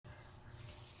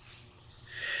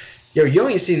Yo, you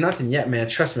ain't seen nothing yet, man.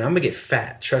 Trust me, I'm gonna get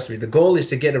fat. Trust me. The goal is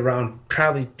to get around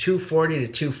probably 240 to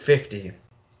 250.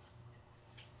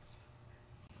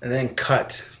 And then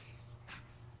cut.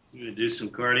 You gonna do some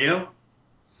cardio?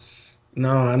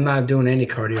 No, I'm not doing any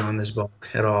cardio on this bulk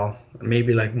at all.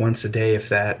 Maybe like once a day, if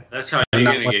that. That's how you're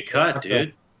gonna get cut,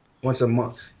 dude. Once a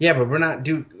month. Yeah, but we're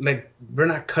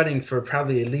not cutting for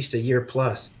probably at least a year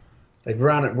plus. Like we're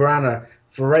on a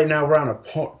for right now we're on a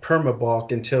perma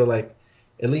bulk until like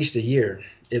at least a year,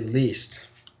 at least.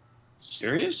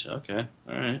 Serious? Okay,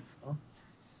 all right.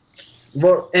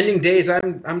 Well, ending days,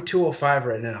 I'm 205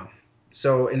 right now,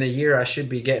 so in a year I should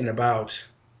be getting about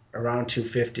around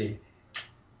 250.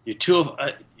 You're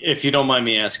if you don't mind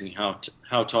me asking,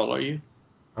 how tall are you?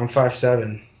 I'm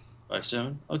 5'7".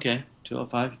 5'7"? Okay,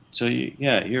 205. So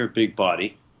you're a big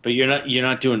body, but you're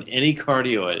not doing any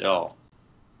cardio at all.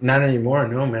 Not anymore,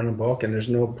 no, man. I'm bulking. There's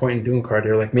no point in doing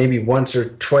cardio. Like maybe once or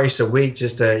twice a week,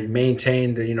 just to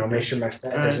maintain, to make sure my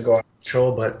fat doesn't go out of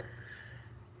control. But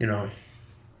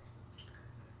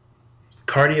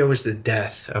cardio is the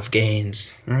death of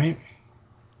gains. All right.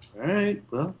 All right.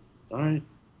 Well, all right.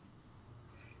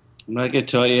 I'm not gonna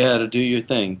tell you how to do your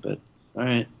thing, but all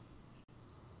right.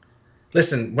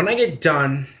 Listen, when I get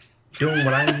done doing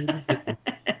what I need to do,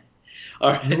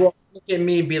 all right. You will look at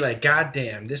me and be like, God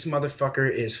damn, this motherfucker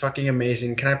is fucking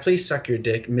amazing. Can I please suck your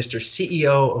dick, Mr.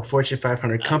 CEO of Fortune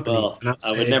 500 companies? Well,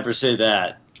 I would never say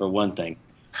that, for one thing.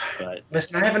 But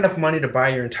listen, I have enough money to buy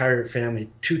your entire family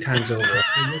 2 times over.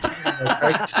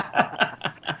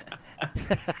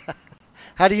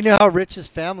 How do you know how rich his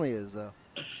family is, though?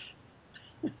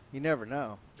 You never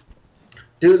know.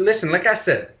 Dude, listen, like I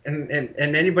said, and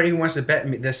anybody who wants to bet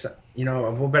me this,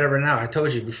 we'll bet it right now. I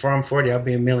told you, before I'm 40, I'll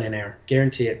be a millionaire.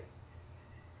 Guarantee it.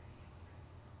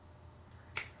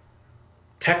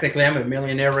 Technically, I'm a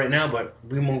millionaire right now, but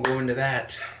we won't go into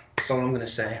that. That's all I'm going to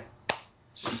say.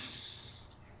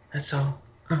 That's all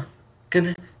I'm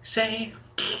going to say.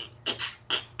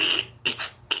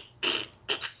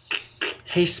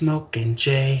 Hey, Smoking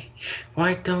Jay,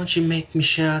 why don't you make me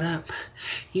shut up?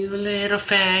 You little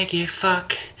faggot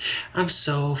fuck. I'm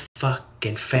so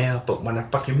fucking fail, but when I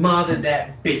fuck your mother,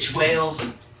 that bitch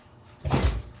wails.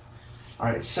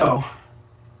 Alright, so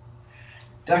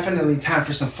definitely time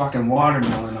for some fucking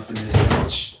watermelon up in this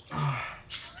bitch.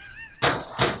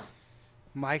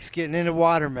 Mike's getting into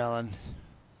watermelon.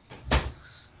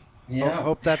 Yeah.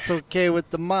 Hope that's okay with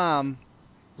the mom.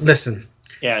 Listen.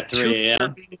 Yeah, 3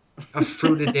 a.m. 2 servings of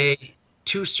fruit a day,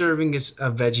 2 servings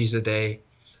of veggies a day.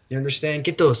 You understand?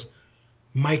 Get those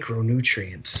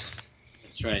micronutrients.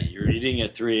 That's right. You're eating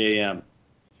at 3 a.m.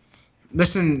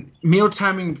 Listen, meal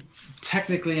timing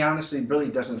technically, honestly, really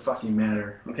doesn't fucking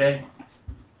matter, okay?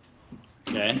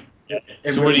 Okay.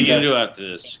 So what are you going to do after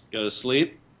this? Go to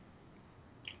sleep?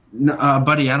 No,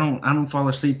 buddy, I don't fall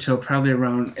asleep till probably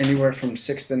around anywhere from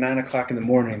 6 to 9 o'clock in the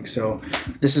morning. So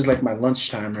this is like my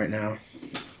lunchtime right now.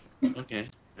 Okay.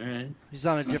 All right. He's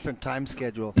on a different time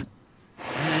schedule. All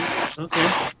right.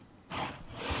 Okay.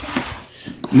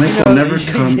 Mike will never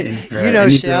come in here.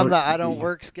 Sham, the I don't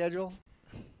work schedule?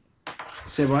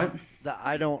 Say what? The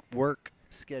I don't work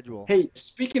schedule. Hey,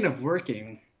 speaking of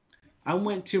working, I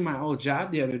went to my old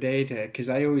job the other day because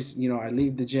I always, I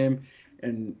leave the gym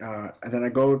and then I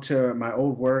go to my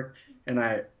old work and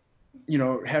I,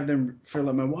 have them fill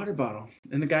up my water bottle.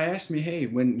 And the guy asked me, hey,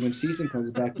 when season comes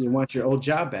back, do you want your old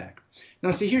job back?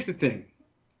 Now, see, here's the thing.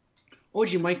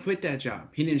 OG Mike quit that job.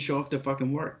 He didn't show up to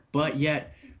fucking work. But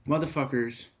yet,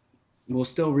 motherfuckers will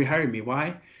still rehire me.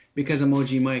 Why? Because I'm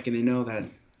OG Mike and they know that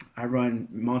I run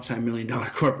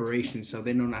multi-million-dollar corporations, so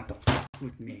they know not to fuck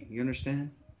with me. You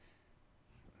understand?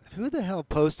 Who the hell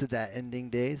posted that ending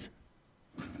days?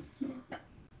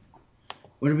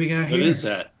 What do we got here? What is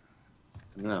that?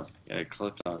 No, I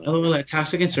clicked on it. LOL at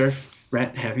Toxic and Surf,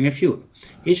 Rat having a feud.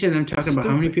 Each of them talking about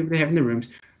how many people they have in the rooms.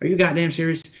 Are you goddamn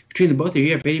serious? Between the both of you,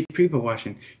 you have 80 people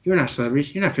watching. You're not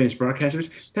celebrities. You're not famous broadcasters.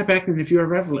 Stop acting if you are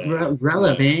relevant.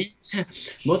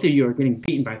 Both of you are getting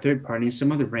beaten by third party and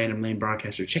some other random lame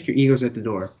broadcaster. Check your egos at the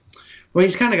door. Well,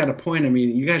 he's kind of got a point. I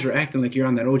mean, you guys are acting like you're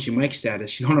on that OG Mike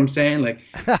status. You know what I'm saying? Like,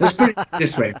 let's put it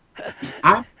this way.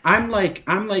 I'm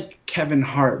like Kevin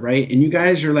Hart, right? And you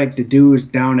guys are like the dudes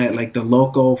down at like the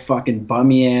local fucking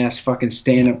bummy ass fucking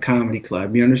stand-up comedy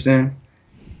club. You understand?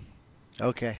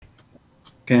 Okay.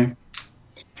 Okay.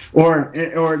 Or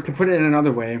to put it in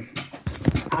another way,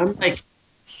 I'm like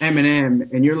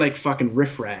Eminem, and you're like fucking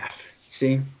Riff Raff.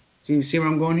 See where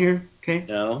I'm going here? Okay.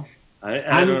 No,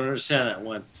 I don't understand that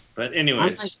one. But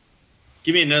anyways,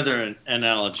 give me another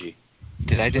analogy.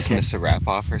 Did I just miss a rap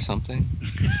off or something?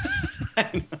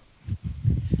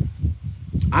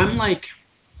 I'm like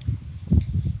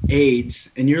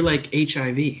AIDS, and you're like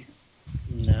HIV.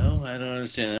 No, I don't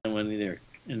understand that one either.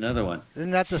 Another one.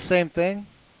 Isn't that the same thing?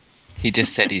 He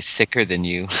just said he's sicker than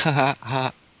you.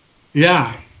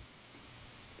 Yeah.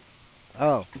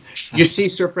 Oh. You see,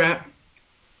 Surf Rap,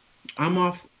 I'm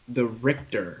off the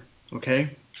Richter,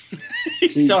 okay?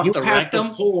 He's See, off you the have rectum.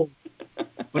 the cold,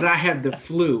 but I have the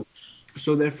flu,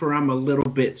 so therefore I'm a little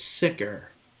bit sicker.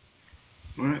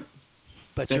 All right?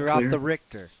 But That you're clear? off the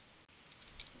Richter.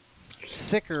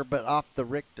 Sicker, but off the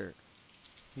Richter.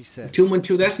 He said.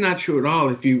 212, that's not true at all.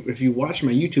 If you watch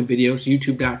my YouTube videos,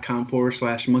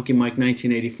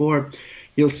 youtube.com/monkeymike1984,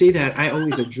 you'll see that I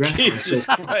always address Jesus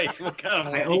myself. Christ! What kind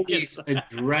of I always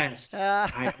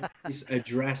Ah.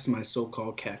 address my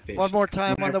so-called catfish. One more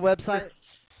time on the website.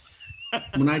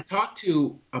 When I talk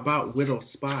about Whittle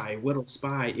Spy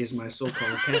is my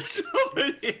so-called catfish.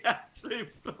 Somebody actually,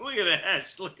 look at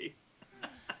Ashley.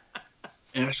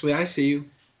 Ashley, I see you.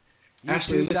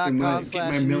 Ashley, listen, get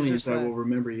my millions, I will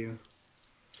remember you.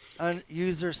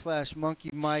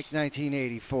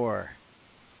 User/monkeymike1984.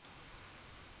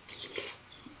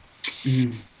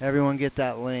 Everyone get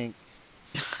that link.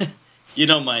 You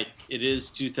know, Mike, it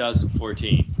is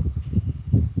 2014.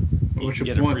 You What's can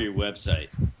your get point? a free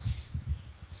website.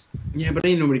 Yeah, but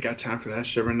ain't nobody got time for that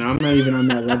shit right now. I'm not even on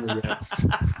that level yet.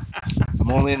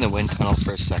 I'm only in the wind tunnel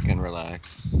for a second.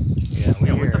 Relax. Yeah, we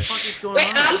Yeah, hear what the it. fuck is going Wait,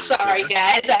 on? I'm sorry,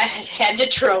 guys. I had to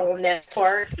troll on that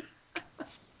part.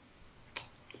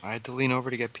 I had to lean over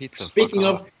to get pizza. Speaking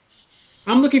Fuck of, off.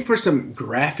 I'm looking for some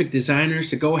graphic designers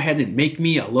to go ahead and make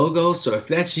me a logo. So if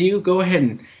that's you, go ahead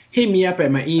and hit me up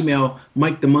at my email,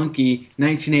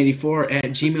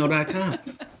 MikeTheMonkey1984@gmail.com.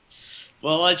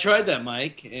 Well, I tried that,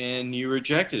 Mike, and you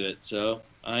rejected it, so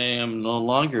I am no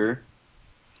longer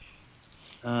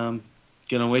gonna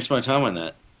waste my time on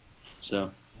that.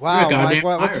 So, Wow, You're a Mike, goddamn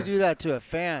why'd liar. you do that to a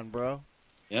fan, bro?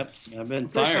 yep, I've been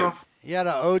First fired. off, You had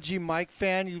an OG Mike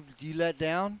fan you let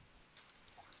down?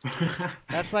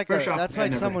 That's like First off, I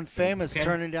never someone had, famous okay?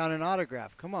 turning down an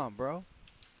autograph. Come on, bro.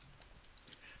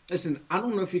 listen, I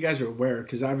don't know if you guys are aware,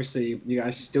 because obviously you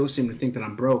guys still seem to think that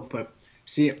I'm broke, but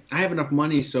see, I have enough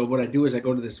money, so what I do is I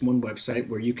go to this one website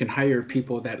where you can hire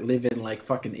people that live in like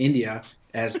fucking India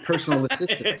as personal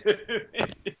assistants.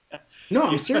 No,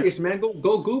 I'm serious, man. Go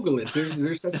Google it. There's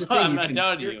such a thing. I'm You not can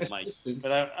doubting hire you, Mike, assistants.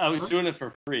 but I was doing it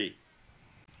for free.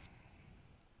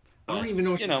 I don't even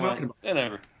know what You you're know talking what?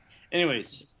 Whatever.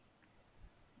 Anyways,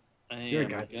 You're a I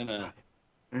guy. am gonna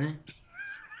Alright?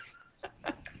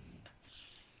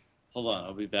 hold on.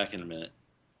 I'll be back in a minute.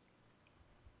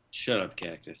 Shut up,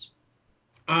 Cactus.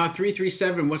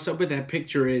 337, what's up with that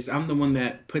picture is I'm the one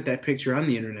that put that picture on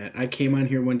the internet. I came on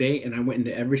here one day and I went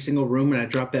into every single room and I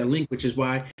dropped that link, which is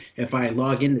why if I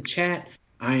log into chat,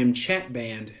 I am chat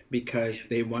banned because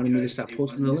they wanted me to stop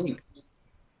posting the link.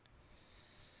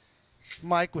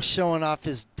 Mike was showing off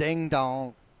his ding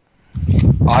dong.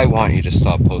 I want you to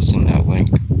stop posting that link.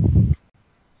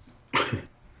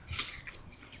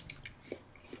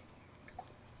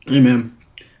 Hey, man.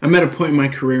 I'm at a point in my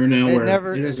career now where It's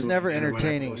never really matter what I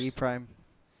entertaining, post. E Prime.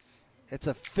 It's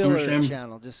a filler Understand?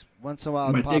 channel. Just once in a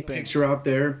while My pop dick in. pics are out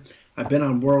there. I've been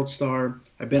on WorldStar.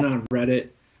 I've been on Reddit.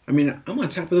 I mean, I'm on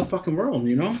top of the fucking world,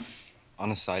 you know? On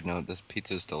a side note, this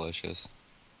pizza's delicious.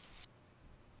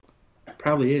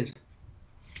 Probably is.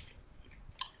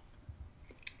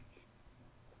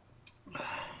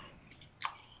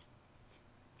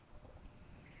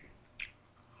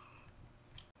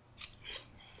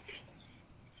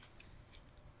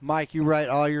 Mike, you write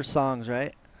all your songs,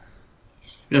 right?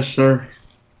 Yes, sir.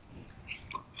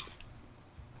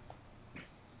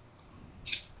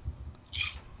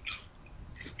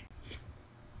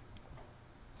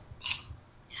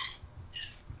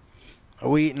 Are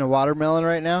we eating a watermelon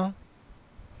right now?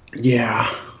 Yeah.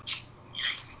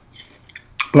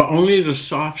 But only the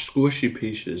soft, squishy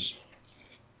pieces.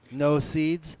 No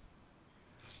seeds?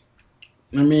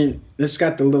 I mean, it's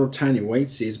got the little tiny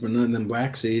white seeds, but none of them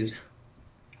black seeds.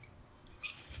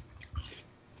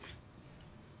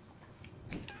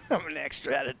 I'm an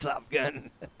extra out of Top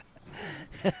Gun.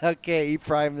 Okay, E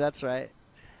Prime, that's right.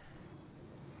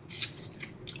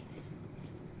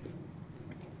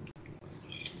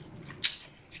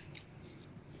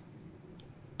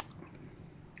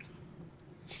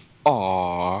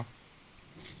 Aww.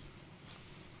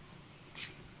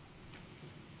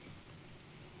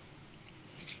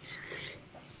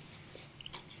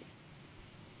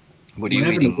 What are you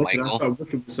happened to eating, Wicked? I Michael? thought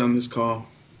Wicked was on this call.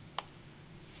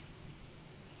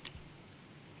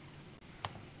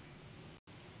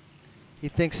 He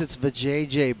thinks it's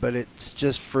vajayjay, but it's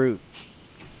just fruit.